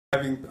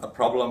Having a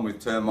problem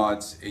with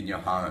termites in your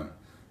home.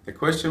 The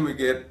question we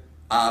get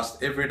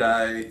asked every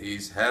day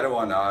is, how do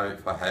I know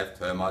if I have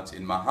termites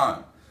in my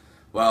home?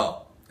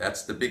 Well,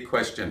 that's the big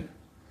question.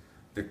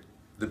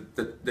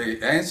 The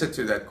answer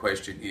to that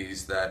question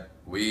is that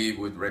we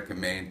would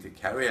recommend to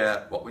carry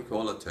out what we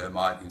call a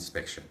termite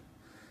inspection.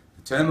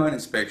 The termite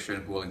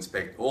inspection will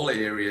inspect all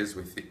areas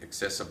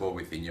accessible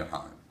within your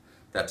home.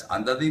 That's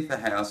underneath the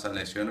house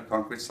unless you're on a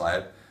concrete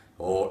slab,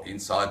 or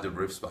inside the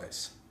roof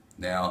space.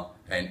 Now,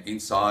 and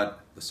inside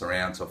the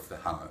surrounds of the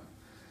home.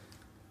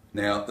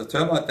 Now, the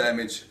termite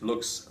damage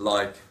looks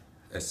like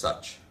as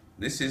such.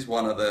 This is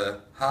one of the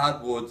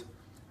hardwood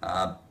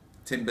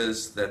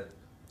timbers that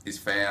is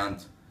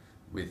found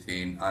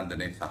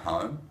underneath the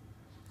home,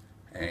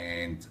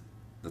 and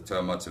the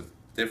termites have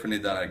definitely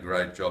done a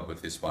great job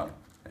with this one.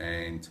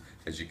 And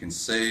as you can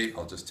see,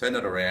 I'll just turn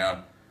it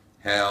around,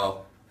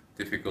 how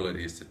difficult it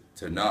is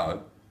to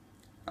know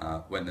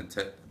when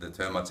the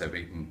termites have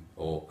eaten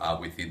or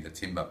are within the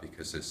timber,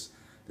 because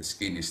the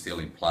skin is still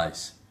in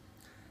place.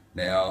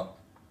 Now,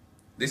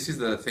 this is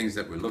the things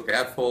that we look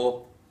out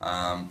for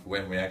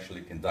when we're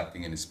actually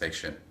conducting an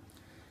inspection.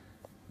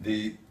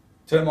 The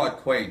termite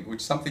queen, which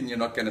is something you're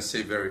not going to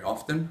see very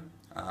often.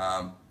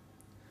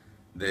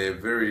 They're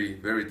very,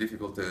 very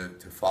difficult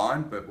to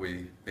find, but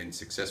we've been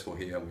successful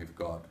here. We've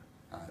got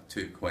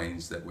 2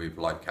 queens that we've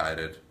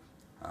located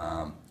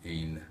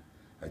in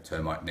a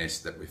termite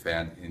nest that we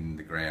found in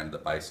the ground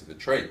at the base of a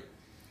tree.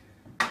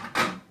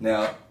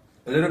 Now,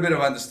 a little bit of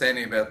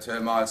understanding about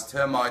termites.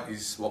 Termite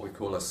is what we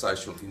call a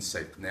social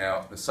insect.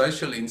 Now, the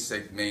social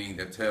insect meaning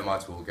that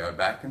termites will go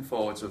back and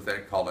forwards with their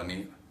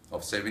colony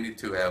of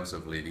 72 hours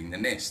of leaving the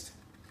nest.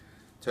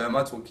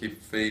 Termites will keep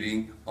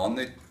feeding on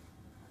the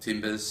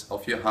timbers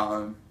of your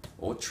home,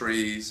 or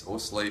trees, or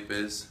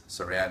sleepers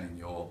surrounding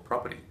your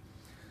property.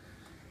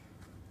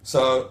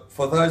 So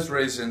for those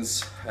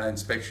reasons,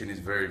 inspection is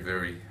very,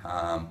 very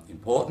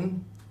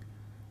important.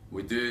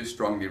 We do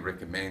strongly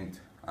recommend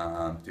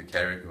to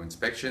carry out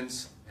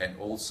inspections and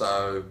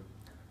also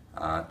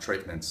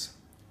treatments.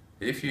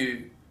 If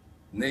you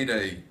need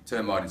a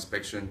termite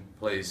inspection,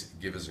 please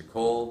give us a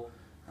call.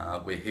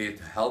 We're here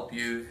to help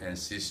you and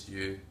assist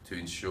you to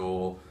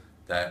ensure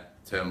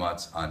that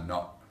termites are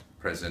not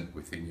present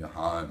within your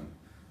home.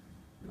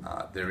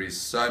 There is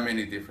so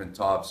many different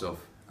types of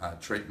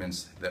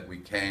treatments that we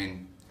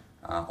can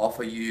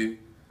offer you,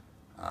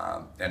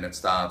 and it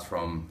starts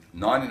from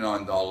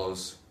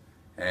 $99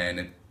 and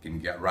it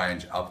can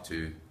range up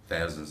to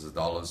thousands of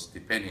dollars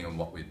depending on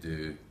what we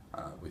do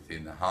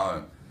within the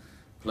home.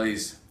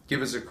 Please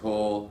give us a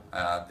call.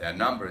 Our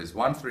number is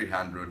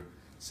 1300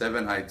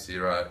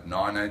 780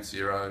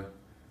 980,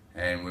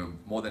 and we're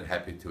more than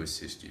happy to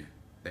assist you.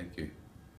 Thank you.